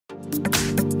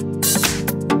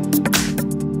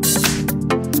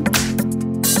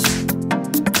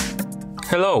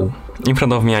Hello, in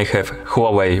front of me I have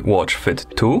Huawei Watch Fit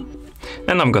 2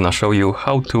 and I'm gonna show you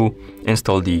how to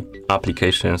install the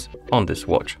applications on this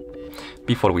watch.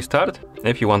 Before we start,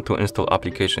 if you want to install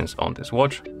applications on this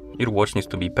watch, your watch needs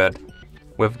to be paired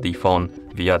with the phone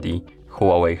via the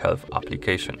Huawei Health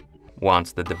application.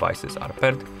 Once the devices are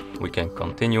paired, we can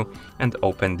continue and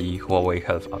open the Huawei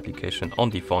Health application on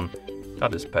the phone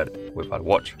that is paired with our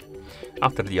watch.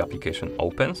 After the application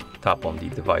opens, tap on the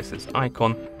devices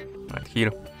icon right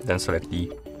here, then select the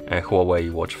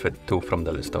Huawei Watch Fit 2 from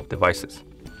the list of devices.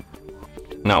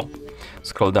 Now,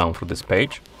 scroll down through this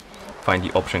page, find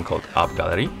the option called App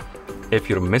Gallery. If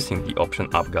you're missing the option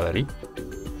App Gallery,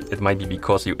 it might be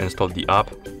because you installed the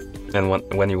app, and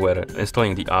when you were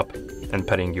installing the app and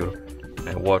pairing your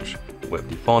watch with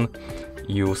the phone,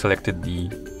 you selected the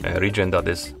region that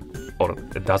is or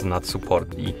does not support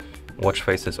the watch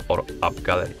faces or App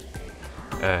Gallery.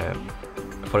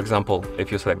 For example,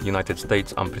 if you select United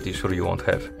States, I'm pretty sure you won't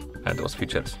have those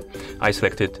features. I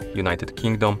selected United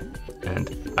Kingdom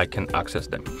and I can access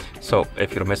them. So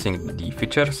if you're missing the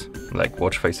features like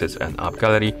watch faces and App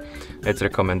Gallery, it's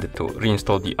recommended to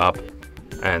reinstall the app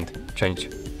and change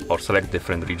or select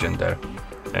different region there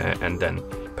and then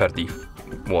pair the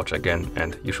watch again,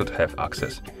 and you should have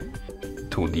access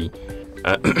to the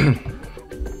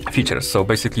features. So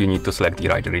basically you need to select the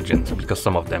right regions because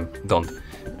some of them don't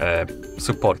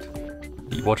support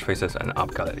the watch faces and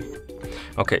App Gallery.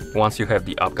 Okay, once you have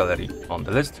the App Gallery on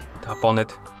the list, tap on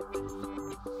it.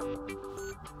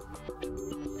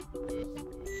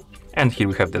 And here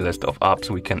we have the list of apps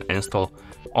we can install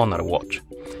on our watch.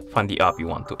 Find the app you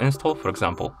want to install. For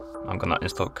example, I'm gonna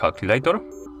install Calculator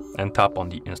and tap on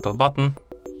the install button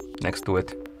next to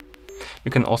it.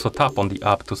 You can also tap on the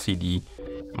app to see the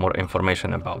more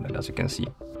information about it, as you can see.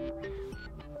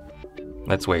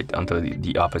 Let's wait until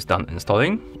the app is done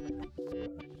installing.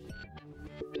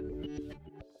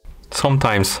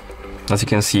 Sometimes, as you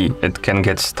can see, it can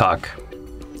get stuck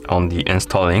on the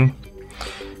installing.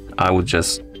 I would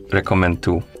just recommend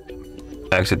to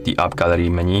exit the App Gallery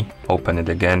menu, open it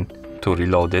again to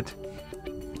reload it,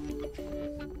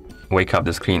 wake up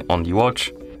the screen on the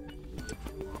watch,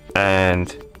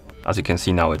 and as you can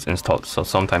see now it's installed. So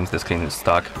sometimes the screen is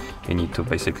stuck, you need to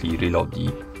basically reload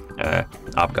the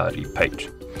App Gallery page.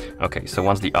 Okay, so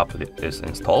once the app is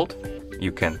installed,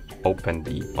 you can open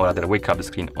or rather wake up the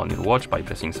screen on your watch by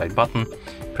pressing side button.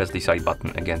 Press the side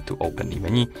button again to open the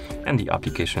menu, and the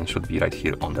application should be right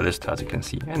here on the list, as you can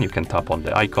see, and you can tap on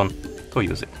the icon to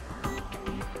use it.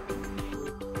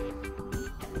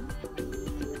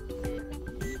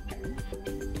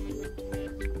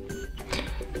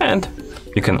 And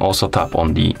you can also tap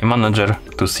on the manager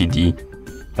to see the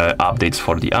updates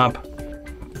for the app.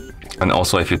 And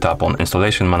also if you tap on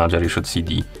installation manager, you should see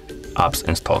the apps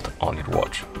installed on your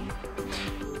watch.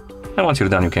 And once you're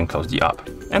done, you can close the app.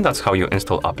 And that's how you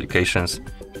install applications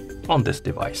on this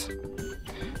device.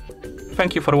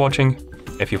 Thank you for watching.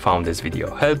 If you found this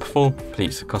video helpful,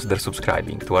 please consider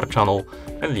subscribing to our channel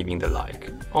and leaving the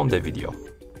like on the video.